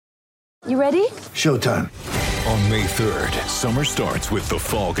You ready? Showtime. On May 3rd, summer starts with The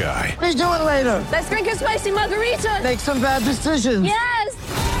Fall Guy. Let's do it later. Let's drink a spicy margarita. Make some bad decisions.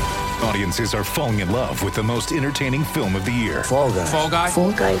 Yes! Audiences are falling in love with the most entertaining film of the year. Fall Guy. Fall Guy?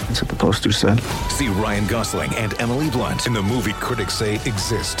 Fall guy. That's what the poster said. See Ryan Gosling and Emily Blunt in the movie critics say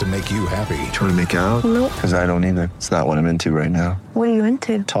exists to make you happy. Trying to make it out? Nope. Because I don't either. It's not what I'm into right now. What are you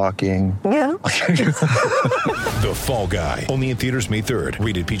into? Talking. Yeah. The Fall Guy. Only in theaters May 3rd.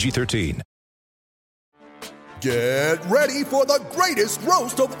 Rated PG-13. Get ready for the greatest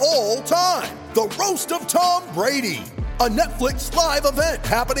roast of all time. The Roast of Tom Brady. A Netflix live event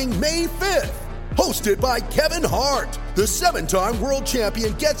happening May 5th. Hosted by Kevin Hart. The 7-time world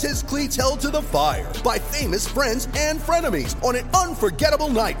champion gets his cleats held to the fire by famous friends and frenemies on an unforgettable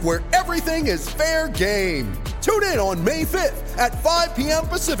night where everything is fair game. Tune in on May 5th at 5 p.m.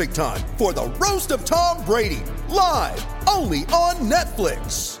 Pacific time for the Roast of Tom Brady. Live only on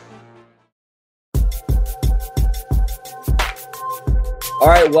Netflix. All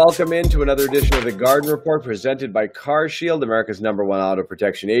right, welcome into another edition of the Garden Report presented by CarShield, America's #1 auto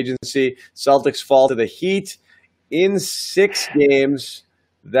protection agency. Celtics fall to the Heat in 6 games.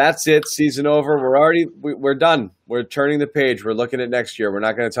 That's it. Season over. We're done. We're turning the page. We're looking at next year. We're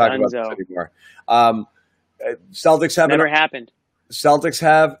not going to talk about this anymore. Celtics have never happened. Celtics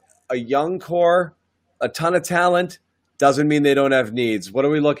have a young core, a ton of talent. Doesn't mean they don't have needs. What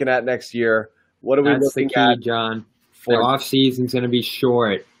are we looking at next year? What are we That's looking the key, at? John. The off season's going to be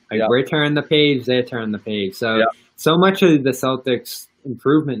short. We're turning the page, they're turning the page. So much of the Celtics'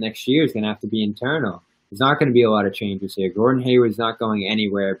 improvement next year is going to have to be internal. There's not going to be a lot of changes here. Gordon Hayward's not going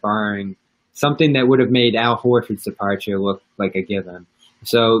anywhere, barring something that would have made Al Horford's departure look like a given.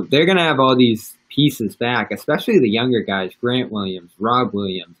 So they're going to have all these pieces back, especially the younger guys, Grant Williams, Rob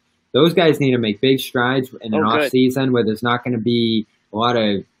Williams. Those guys need to make big strides in an off season where there's not going to be a lot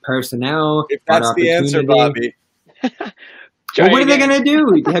of personnel. If that's the answer, Bobby. Well, what are they going to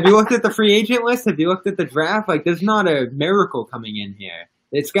do? Have you looked at the free agent list? Have you looked at the draft? There's not a miracle coming in here.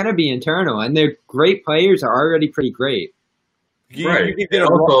 It's going to be internal, and their great players are already pretty great. You could get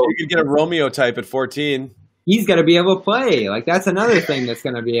a Romeo type at 14. He's got to be able to play. That's another thing that's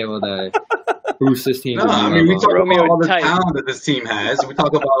going to be able to boost this team. No, I mean, we talk about all the talent that this team has. We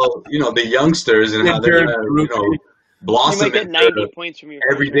talk about, the youngsters and how they're going to, blossom you might get 90 points from your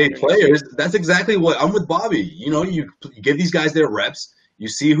everyday players. That's exactly what I'm with Bobby. You give these guys their reps. You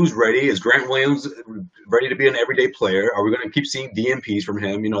see who's ready. Is Grant Williams ready to be an everyday player? Are we going to keep seeing DMPs from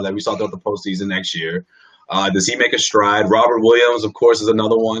him? That we saw throughout the postseason next year. Does he make a stride? Robert Williams, of course, is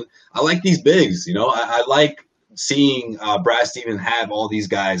another one. I like these bigs. I like seeing Brad Stevens have all these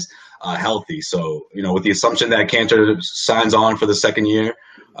guys healthy. So with the assumption that Cantor signs on for the second year.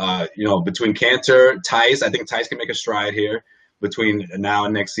 Between Cantor, Tice, I think Tice can make a stride here between now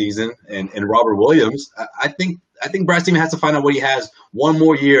and next season, and Robert Williams. I think Brad Stevens has to find out what he has one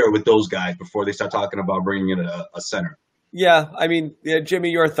more year with those guys before they start talking about bringing in a center. Yeah, I mean,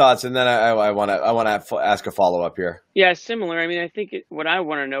 Jimmy, your thoughts, and then I want to ask a follow up here. Yeah, similar. I mean, I think what I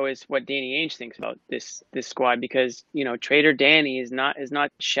want to know is what Danny Ainge thinks about this squad because Trader Danny is not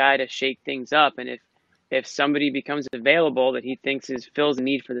shy to shake things up, and if somebody becomes available that he thinks fills a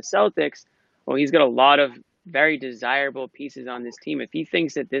need for the Celtics, well, he's got a lot of very desirable pieces on this team. If he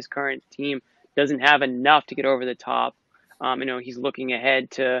thinks that this current team doesn't have enough to get over the top, he's looking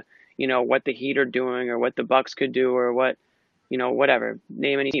ahead to, what the Heat are doing or what the Bucks could do or what, whatever,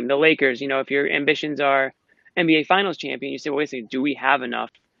 name any team. The Lakers, if your ambitions are NBA Finals champion, you say, well, wait a second, do we have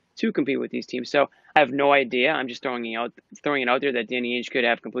enough to compete with these teams? So I have no idea. I'm just throwing it out there that Danny Ainge could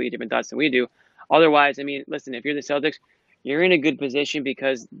have completely different thoughts than we do. Otherwise, I mean, listen, if you're the Celtics, you're in a good position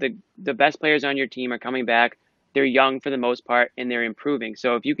because the best players on your team are coming back. They're young for the most part, and they're improving.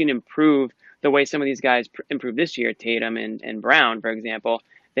 So if you can improve the way some of these guys improved this year, Tatum and Brown, for example,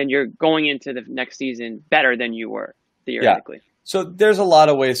 then you're going into the next season better than you were theoretically. Yeah. So there's a lot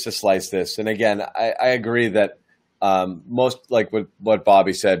of ways to slice this. And again, I agree that most, like what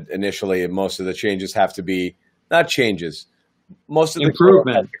Bobby said initially, most of the changes have to be not changes. Most of the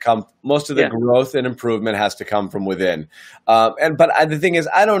improvement growth and improvement has to come from within. But the thing is,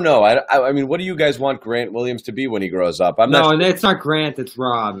 I don't know. I mean, what do you guys want Grant Williams to be when he grows up? It's not Grant. It's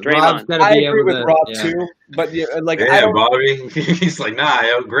Rob. Draymond. I agree with Rob too. But Bobby, he's like,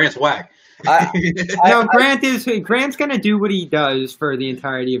 nah, Grant's whack. Grant's going to do what he does for the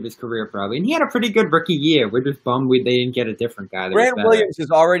entirety of his career probably. And he had a pretty good rookie year. We're just bummed they didn't get a different guy. Grant Williams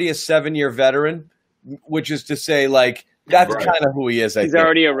is already a 7-year veteran, which is to say, That's kind of who he is. He's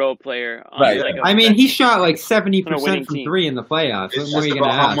already a role player. Right. I mean, he shot like 70% from three in the playoffs. It's just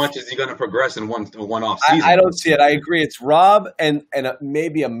about how much is he going to progress in one off season. I don't see it. I agree. It's Rob and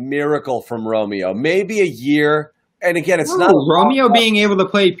maybe a miracle from Romeo. Maybe a year. And again, it's not Romeo being able to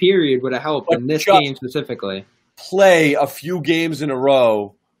play. Period would have helped in this game specifically. Play a few games in a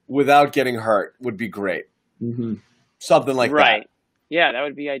row without getting hurt would be great. Mm-hmm. Something like that. Right. Yeah, that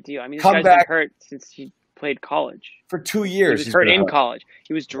would be ideal. I mean, this Come guy's back been hurt since he played college. For 2 years. He was hurt in college.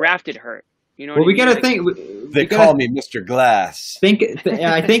 He was drafted hurt. You know. Well, we got to like, think. They call me Mr. Glass.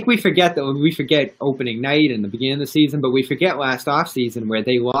 I think we forget that we forget opening night and the beginning of the season, but we forget last offseason where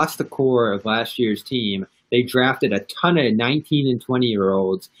they lost the core of last year's team. They drafted a ton of 19 and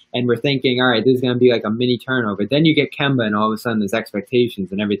 20-year-olds, and we're thinking, all right, this is going to be like a mini turnover. Then you get Kemba, and all of a sudden there's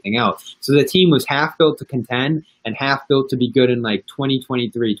expectations and everything else. So the team was half built to contend and half built to be good in like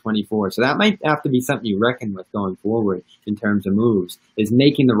 2023, 24. So that might have to be something you reckon with going forward in terms of moves, is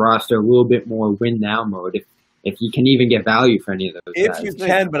making the roster a little bit more win-now mode if you can even get value for any of those If guys. you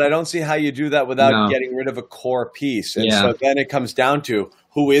can, but I don't see how you do that without getting rid of a core piece. And so then it comes down to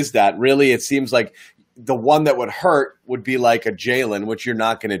who is that? Really, it seems like the one that would hurt would be like a Jalen, which you're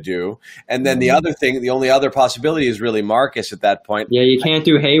not going to do. And then the other thing, the only other possibility is really Marcus at that point. Yeah, you can't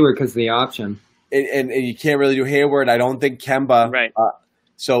do Hayward because of the option. And you can't really do Hayward. I don't think Kemba. Right.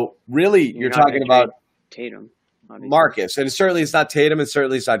 So really, you're talking about Tatum, obviously. Marcus. And certainly it's not Tatum, and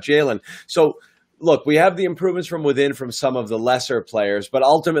certainly it's not Jalen. So look, we have the improvements from within from some of the lesser players, but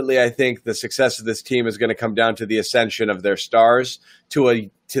ultimately I think the success of this team is going to come down to the ascension of their stars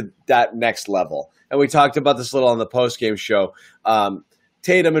to that next level. And we talked about this a little on the postgame show.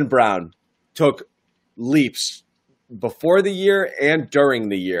 Tatum and Brown took leaps before the year and during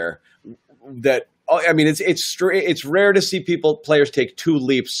the year. It's rare to see players take 2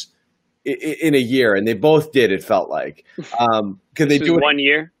 leaps in a year, and they both did. It felt like can they do it 1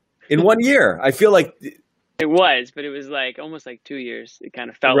 year? In 1 year, I feel like it was, but it was like almost like 2 years. It kind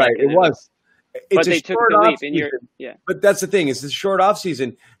of felt right. like It was. But they took the leap in your But that's the thing. It's the short off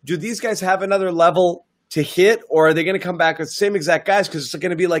season. Do these guys have another level to hit, or are they going to come back with the same exact guys? Because it's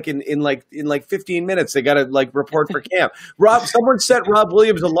going to be like in 15 minutes. They got to like report for camp. Someone set Rob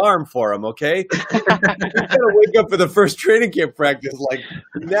Williams' alarm for him. Okay, he's going to wake up for the first training camp practice like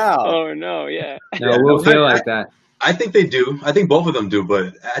now. Oh no, yeah. No, we'll feel like that. I think they do. I think both of them do,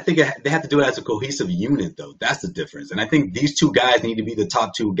 but I think they have to do it as a cohesive unit, though. That's the difference. And I think these 2 guys need to be the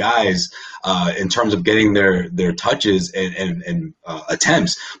top 2 guys in terms of getting their touches and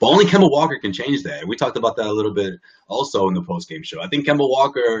attempts. But only Kemba Walker can change that. We talked about that a little bit also in the postgame show. I think Kemba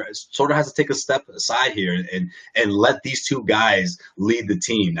Walker sort of has to take a step aside here and let these 2 guys lead the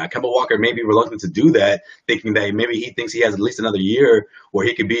team. Now, Kemba Walker may be reluctant to do that, thinking that maybe he thinks he has at least another year where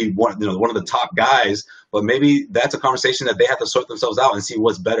he could be one of the top guys. But maybe that's a conversation that they have to sort themselves out and see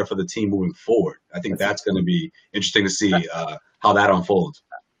what's better for the team moving forward. I think that's going to be interesting to see how that unfolds.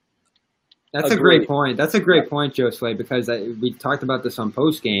 That's a great point. That's a great point, Joe Slay, because we talked about this on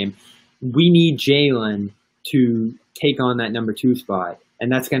postgame. We need Jalen to take on that number 2 spot, and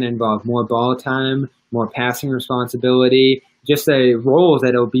that's going to involve more ball time, more passing responsibility, just roles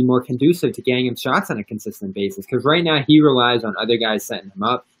that will be more conducive to getting him shots on a consistent basis. Because right now he relies on other guys setting him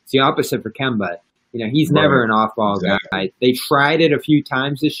up. It's the opposite for Kemba. You know, he's never an off-ball guy. They tried it a few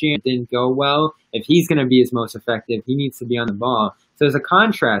times this year. It didn't go well. If he's going to be his most effective, he needs to be on the ball. So there's a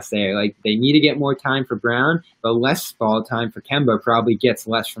contrast there. Like, they need to get more time for Brown, but less ball time for Kemba probably gets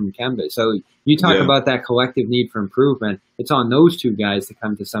less from Kemba. So you talk about that collective need for improvement. It's on those 2 guys to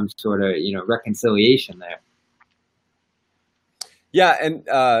come to some sort of, reconciliation there. Yeah,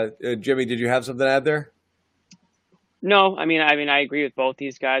 and Jimmy, did you have something to add there? No, I mean, I agree with both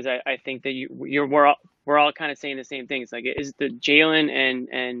these guys. I think that we're all kind of saying the same things. Like, is the Jalen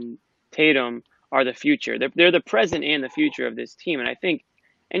and Tatum are the future. They're the present and the future of this team, and I think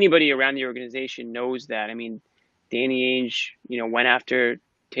anybody around the organization knows that. I mean, Danny Ainge, went after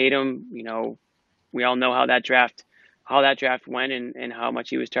Tatum. We all know how that draft went and how much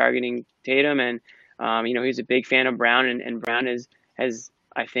he was targeting Tatum, and he's a big fan of Brown, and Brown has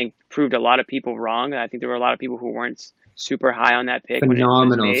I think proved a lot of people wrong. I think there were a lot of people who weren't super high on that pick.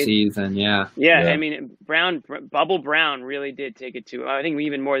 Phenomenal season, yeah. I mean, Bubble Brown really did take it to. I think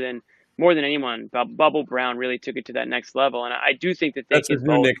even more than anyone, Bubble Brown really took it to that next level. And I do think that that's his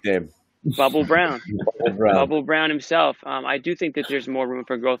new nickname, Bubble Brown. Bubble Brown himself. I do think that there's more room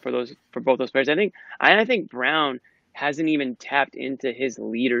for growth for both those players. I think Brown hasn't even tapped into his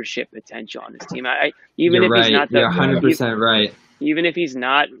leadership potential on this team. He's not the, you're 100% right. Even if he's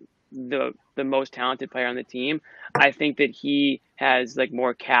not the most talented player on the team, I think that he has like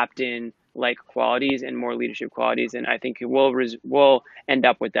more captain like qualities and more leadership qualities, and I think he will end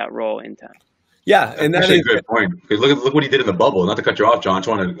up with that role in time. Yeah, and that's a good point. Because look what he did in the bubble. Not to cut you off, John. I just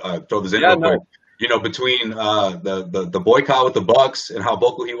want to throw this in real quick. You know, between the boycott with the Bucks and how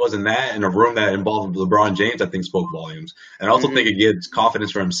vocal he was in that, in a room that involved LeBron James, I think spoke volumes. And I also think it gives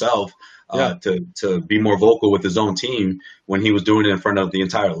confidence for himself to be more vocal with his own team when he was doing it in front of the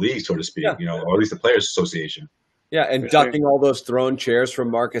entire league, so to speak. You know, or at least the Players Association. Yeah, and ducking all those thrown chairs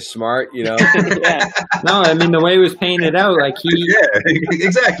from Marcus Smart, you know. No, I mean, the way it was painted out, like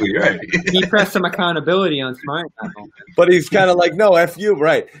exactly, right. He pressed some accountability on Smart. But he's kind of like, no, F you,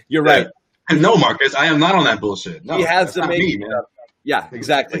 right. You're right. No, Marcus, I am not on that bullshit. No, he has the makings. Yeah,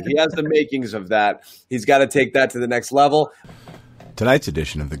 exactly. He has the makings of that. He's got to take that to the next level. Tonight's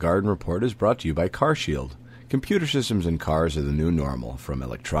edition of the Garden Report is brought to you by CarShield. Computer systems in cars are the new normal, from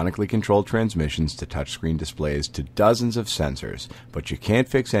electronically controlled transmissions to touchscreen displays to dozens of sensors. But you can't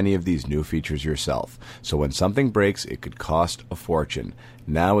fix any of these new features yourself. So when something breaks, it could cost a fortune.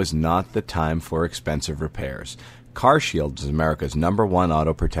 Now is not the time for expensive repairs. CarShield is America's #1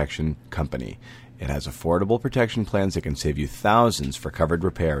 auto protection company. It has affordable protection plans that can save you thousands for covered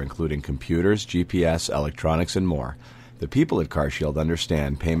repair, including computers, GPS, electronics, and more. The people at CarShield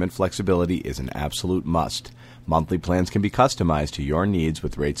understand payment flexibility is an absolute must. Monthly plans can be customized to your needs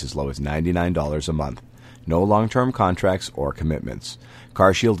with rates as low as $99 a month. No long-term contracts or commitments.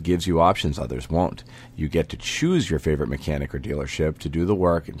 CarShield gives you options others won't. You get to choose your favorite mechanic or dealership to do the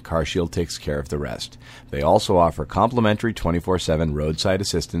work, and CarShield takes care of the rest. They also offer complimentary 24/7 roadside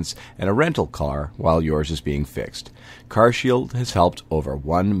assistance and a rental car while yours is being fixed. CarShield has helped over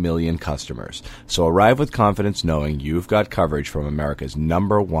 1 million customers. So arrive with confidence knowing you've got coverage from America's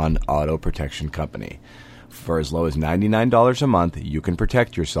 #1 auto protection company. For as low as $99 a month, you can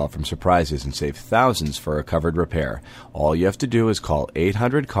protect yourself from surprises and save thousands for a covered repair. All you have to do is call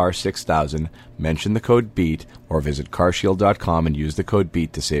 800-CAR-6000, mention the code BEAT, or visit carshield.com and use the code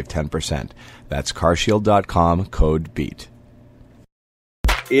BEAT to save 10%. That's carshield.com, code BEAT.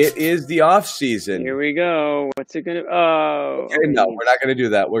 It is the off season. Here we go. What's it gonna? Oh, okay, no, we're not gonna do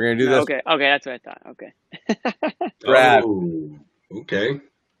that. We're gonna do this. Okay, that's what I thought. Okay. Brad.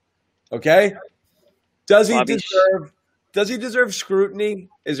 Okay. Does he deserve scrutiny?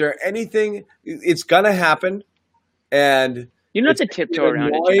 Is there anything? It's gonna happen, and you don't have to tiptoe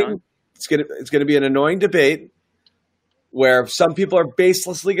around it, John. It's gonna be an annoying debate where some people are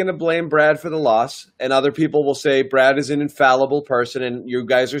baselessly going to blame Brad for the loss, and other people will say Brad is an infallible person and you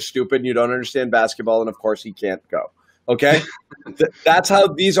guys are stupid and you don't understand basketball, and of course he can't go. Okay? That's how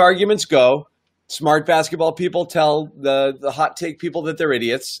these arguments go. Smart basketball people tell the hot take people that they're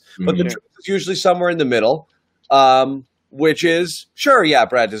idiots, but the truth is usually somewhere in the middle, which is, sure, yeah,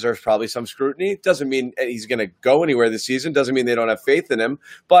 Brad deserves probably some scrutiny. Doesn't mean he's going to go anywhere this season. Doesn't mean they don't have faith in him.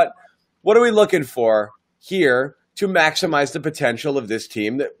 But what are we looking for here to maximize the potential of this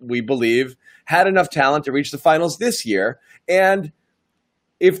team that we believe had enough talent to reach the finals this year? And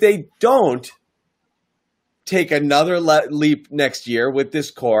if they don't take another leap next year with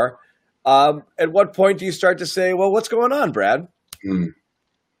this core, at what point do you start to say, well, what's going on, Brad?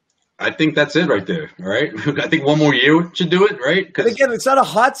 I think that's it right there. All right. I think one more year should do it, right? Because again, it's not a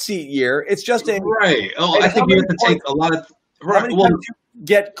hot seat year. It's just a right. Oh, I think you have to take a lot of right. Well,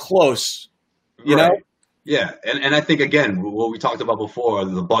 get close. You know. Yeah, and I think, again, what we talked about before,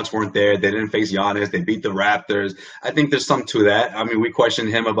 the Bucks weren't there. They didn't face Giannis. They beat the Raptors. I think there's some to that. I mean, we questioned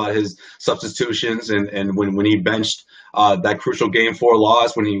him about his substitutions and when he benched that crucial Game 4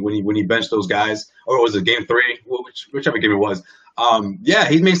 loss, when he benched those guys, or was it Game 3, whichever game it was. Yeah,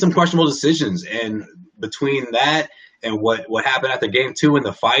 he made some questionable decisions, and between that and what happened after Game 2 and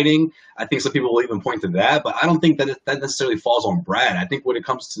the fighting, I think some people will even point to that, but I don't think that that necessarily falls on Brad. I think what it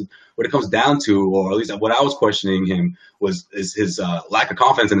comes down to, or at least what I was questioning him is his lack of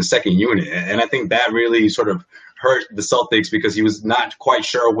confidence in the second unit, and I think that really sort of hurt the Celtics because he was not quite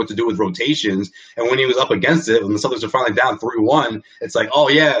sure what to do with rotations, and when he was up against it, when the Celtics were finally down 3-1, it's like, oh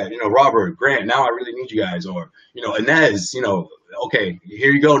yeah, Robert, Grant, now I really need you guys, or Inez, okay,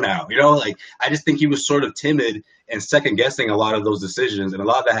 here you go now, like I just think he was sort of timid and second guessing a lot of those decisions, and a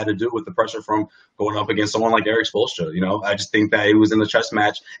lot of that had to do with the pressure from going up against someone like Erik Spoelstra. I just think that he was in the chess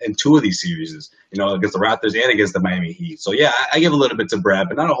match in 2 of these series, against the Raptors and against the Miami Heat. So yeah, I give a little bit to Brad,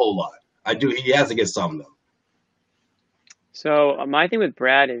 but not a whole lot. I do. He has to get some though. So my thing with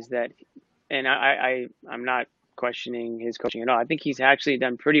Brad is that, and I'm not questioning his coaching at all. I think he's actually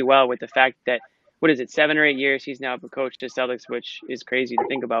done pretty well with the fact that, 7 or 8 years he's now coached the Celtics, which is crazy to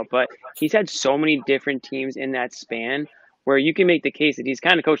think about. But he's had so many different teams in that span where you can make the case that he's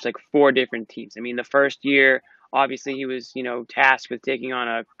kind of coached like 4 different teams. I mean, the first year obviously he was, tasked with taking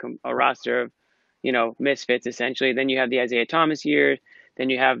on a roster of, misfits essentially. Then you have the Isaiah Thomas years, then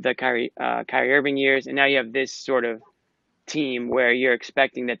you have the Kyrie Irving years, and now you have this sort of team where you're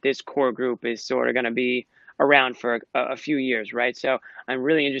expecting that this core group is sort of going to be around for a few years, right? So I'm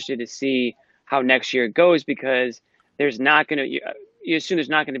really interested to see how next year goes, because there's not going to, you assume there's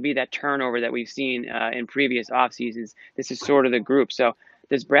not going to be that turnover that we've seen in previous off seasons. This is sort of the group. So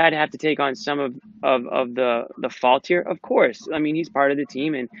does Brad have to take on some of the fault here? Of course. I mean, he's part of the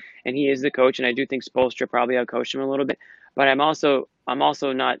team and he is the coach. And I do think Spoelstra probably outcoached him a little bit, but I'm also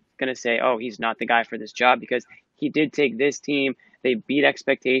not going to say, oh, he's not the guy for this job, because he did take this team. They beat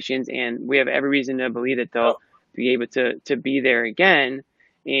expectations, and we have every reason to believe that they'll be able to be there again.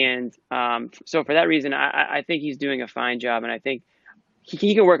 And so for that reason, I think he's doing a fine job, and I think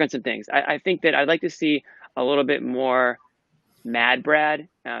he can work on some things. I think that I'd like to see a little bit more mad Brad,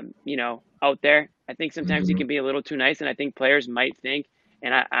 out there. I think sometimes he can be a little too nice, and I think players might think,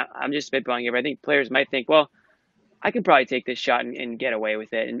 and I'm just spitballing here, but I think players might think, well, I could probably take this shot and get away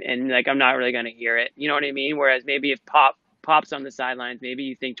with it, and like I'm not really going to hear it. You know what I mean? Whereas maybe if Pop's on the sidelines, maybe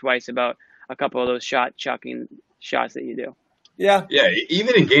you think twice about a couple of those chucking shots that you do. Yeah.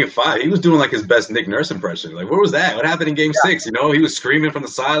 Even in Game 5, he was doing like his best Nick Nurse impression. Like, what was that? What happened in Game 6? He was screaming from the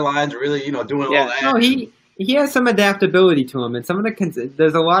sidelines, really, doing all that. No, he has some adaptability to him, and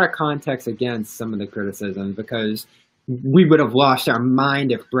there's a lot of context against some of the criticism, because we would have lost our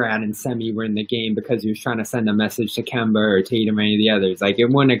mind if Brad and Semi were in the game because he was trying to send a message to Kemba or Tatum or any of the others. Like, it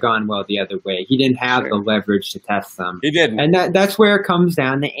wouldn't have gone well the other way. He didn't have the leverage to test them. He didn't. And that's where it comes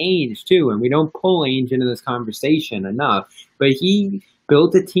down to Ainge, too. And we don't pull Ainge into this conversation enough. But he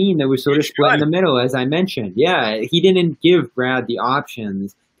built a team that was sort of split in the middle, as I mentioned. Yeah, he didn't give Brad the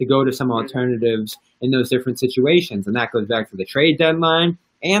options to go to some alternatives in those different situations. And that goes back to the trade deadline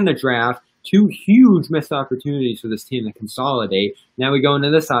and the draft. Two huge missed opportunities for this team to consolidate. Now we go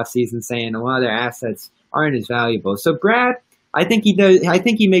into this offseason saying a lot of their assets aren't as valuable. So Brad, I think he does. I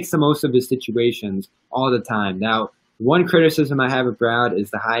think he makes the most of his situations all the time. Now, one criticism I have of Brad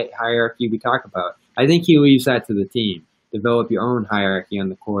is the hierarchy we talk about. I think he leaves that to the team. Develop your own hierarchy on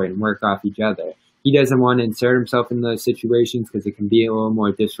the court and work off each other. He doesn't want to insert himself in those situations because it can be a little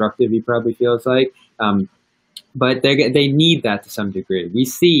more disruptive, he probably feels like. But they need that to some degree. We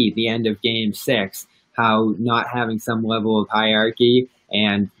see the end of Game 6, how not having some level of hierarchy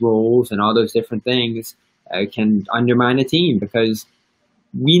and roles and all those different things can undermine a team, because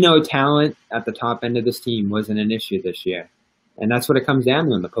we know talent at the top end of this team wasn't an issue this year. And that's what it comes down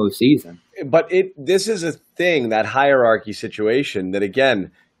to in the postseason. But this is a thing, that hierarchy situation, that,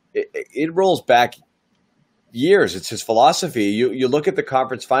 again, it rolls back years. It's his philosophy. You look at the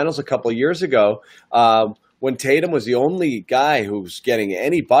conference finals a couple of years ago, when Tatum was the only guy who was getting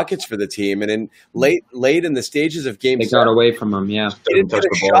any buckets for the team, and in late in the stages of Game 7, they got away from him. Yeah, he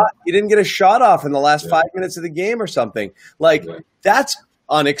didn't get a shot off in the last 5 minutes of the game or something. Like, that's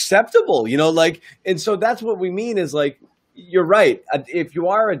unacceptable, and so that's what we mean is, like, you're right. If you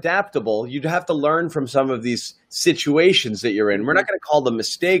are adaptable, you'd have to learn from some of these situations that you're in. We're not going to call them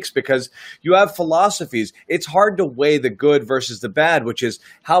mistakes, because you have philosophies. It's hard to weigh the good versus the bad, which is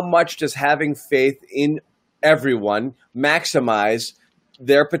how much does having faith in everyone maximize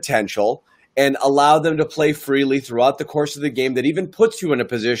their potential and allow them to play freely throughout the course of the game, that even puts you in a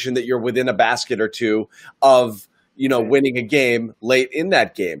position that you're within a basket or two of winning a game late in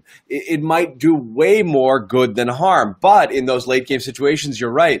that game. It might do way more good than harm. But in those late game situations,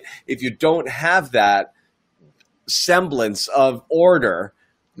 you're right. If you don't have that semblance of order,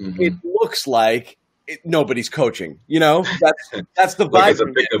 it looks like nobody's coaching. That's the vibe. Like it's a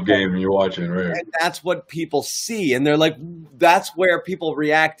pickup game you're watching, right? And that's what people see. And they're like, that's where people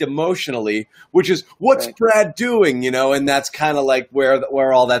react emotionally, which is, what's Brad doing? And that's kind of like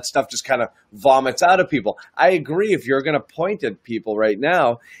where all that stuff just kind of vomits out of people. I agree. If you're going to point at people right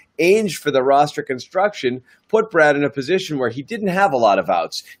now, Ainge, for the roster construction, put Brad in a position where he didn't have a lot of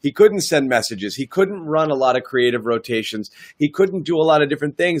outs. He couldn't send messages. He couldn't run a lot of creative rotations. He couldn't do a lot of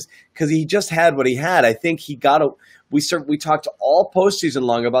different things because he just had what he had. I think he got we talked all postseason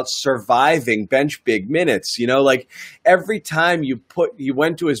long about surviving bench big minutes. Like every time you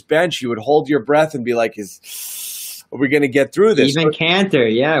went to his bench, you would hold your breath and be like, are we going to get through this? Even Kanter,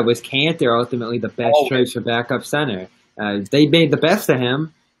 it was Kanter ultimately the best choice for backup center. They made the best of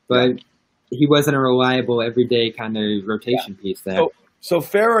him, but he wasn't a reliable everyday kind of rotation piece there. So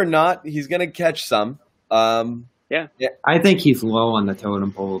fair or not, he's going to catch some. Yeah. I think he's low on the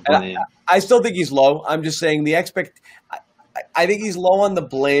totem pole. I still think he's low. I'm just saying I think he's low on the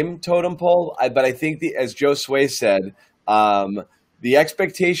blame totem pole, but I think as Joe Sway said, the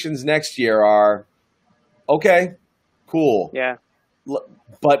expectations next year are Okay, cool. Yeah.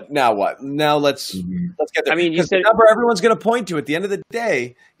 But now what? Now let's get there. I mean, you said the number everyone's going to point to at the end of the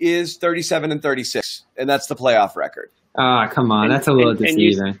day is 37-36, and that's the playoff record. Come on, that's a little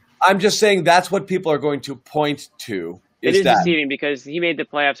deceiving. I'm just saying that's what people are going to point to. It is deceiving because he made the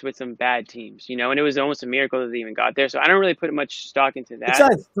playoffs with some bad teams, and it was almost a miracle that they even got there. So I don't really put much stock into that.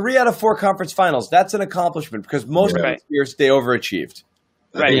 Besides, 3 out of 4 conference finals. That's an accomplishment because most of the years they overachieved.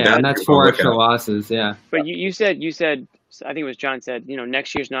 Right. Yeah, and that's 4 extra losses. Yeah. But you said, I think it was John said,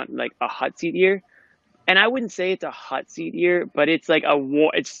 next year's not like a hot seat year. And I wouldn't say it's a hot seat year, but it's like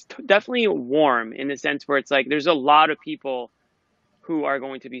it's definitely warm in the sense where it's like there's a lot of people who are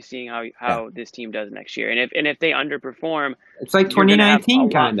going to be seeing how this team does next year. And if they underperform, it's like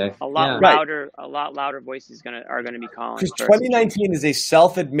 2019 kind of. A lot louder voices are going to be calling. Because 2019 is a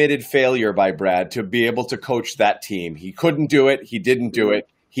self-admitted failure by Brad to be able to coach that team. He couldn't do it. He didn't do it.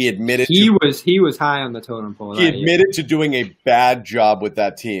 He admitted he was high on the totem pole. He admitted to doing a bad job with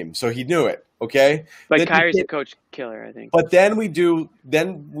that team, so he knew it. Okay, but Kyrie's a coach killer, I think. But then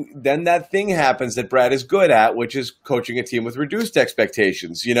then that thing happens that Brad is good at, which is coaching a team with reduced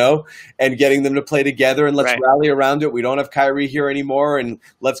expectations, and getting them to play together and let's rally around it. We don't have Kyrie here anymore, and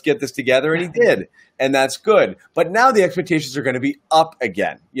let's get this together. And he did, and that's good. But now the expectations are going to be up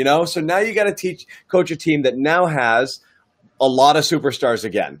again, So now you got to coach a team that now has a lot of superstars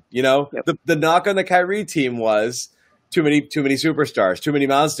again. Yep. The knock on the Kyrie team was too many superstars, too many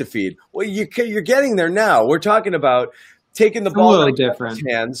mouths to feed. Well, you're getting there now. We're talking about taking the ball out of his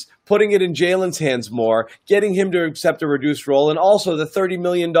hands, putting it in Jalen's hands more, getting him to accept a reduced role, and also the $30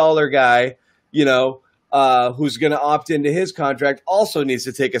 million guy, who's going to opt into his contract also needs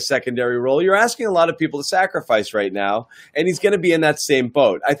to take a secondary role. You're asking a lot of people to sacrifice right now, and he's going to be in that same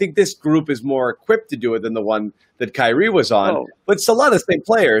boat. I think this group is more equipped to do it than the one that Kyrie was on, but it's a lot of the same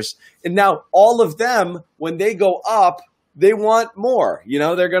players. And now all of them, when they go up, they want more.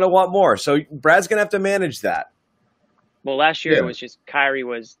 They're going to want more. So Brad's going to have to manage that. Well, last year it was just Kyrie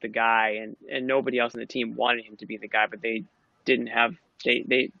was the guy, and nobody else on the team wanted him to be the guy, but they didn't have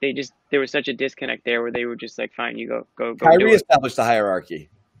there was such a disconnect there where they were just like, fine, you go. Kyrie established the hierarchy.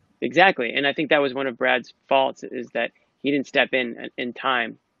 Exactly. And I think that was one of Brad's faults is that he didn't step in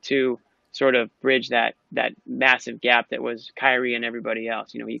time to sort of bridge that massive gap that was Kyrie and everybody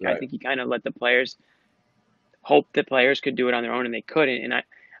else. I think he kind of let the players hope that players could do it on their own and they couldn't. And I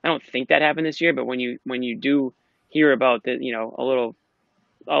don't think that happened this year, but when you do hear about the,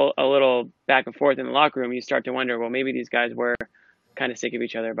 a little back and forth in the locker room, you start to wonder, well, maybe these guys were kind of sick of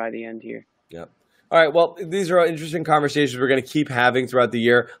each other by the end here. Yeah. All right. Well, these are interesting conversations we're going to keep having throughout the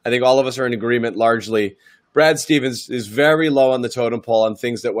year. I think all of us are in agreement largely. Brad Stevens is very low on the totem pole on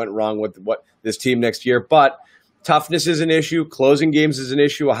things that went wrong with what this team next year. But toughness is an issue. Closing games is an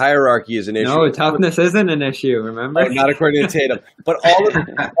issue. A hierarchy is an issue. No, toughness isn't an issue, remember? Not according to Tatum. But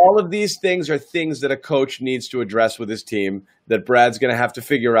all of these things are things that a coach needs to address with his team that Brad's going to have to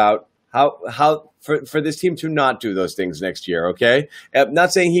figure out how for this team to not do those things next year, okay? I'm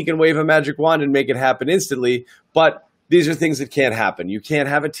not saying he can wave a magic wand and make it happen instantly, but these are things that can't happen. You can't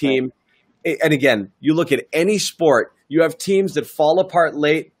have a team. And again, you look at any sport, you have teams that fall apart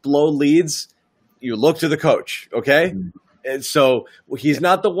late, blow leads. You look to the coach, okay? And so he's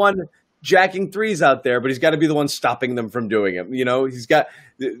not the one jacking threes out there, but he's got to be the one stopping them from doing it. You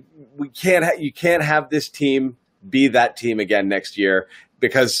can't have this team be that team again next year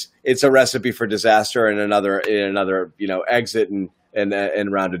because it's a recipe for disaster and another exit and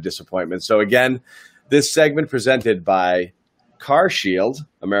round of disappointment. So again, this segment presented by CarShield,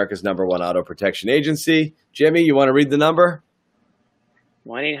 America's #1 auto protection agency. Jimmy, you want to read the number?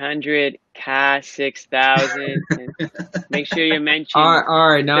 1-800-CAR-6000. Make sure you mention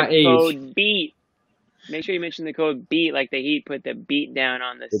the code BEAT. Make sure you mention the code BEAT like the Heat put the beat down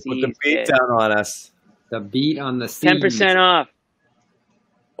on the C's. Put the beat down on us. The beat on the C's. 10% off.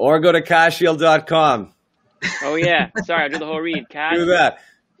 Or go to CarShield.com. Oh, yeah. Sorry, I'll do the whole read. Do that.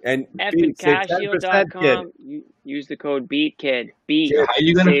 And CarShield.com. Use the code BEAT, kid. BEAT. How are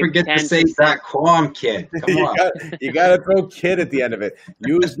you going to forget to say .com, kid? Come on. You got to throw kid at the end of it.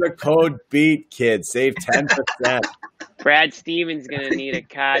 Use the code BEAT, kid. Save 10%. Brad Stevens going to need a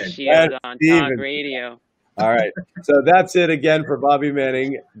CarShield on Talk Radio. All right. So that's it again for Bobby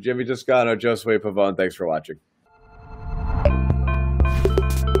Manning, Jimmy Toscano, Josue Pavone. Thanks for watching.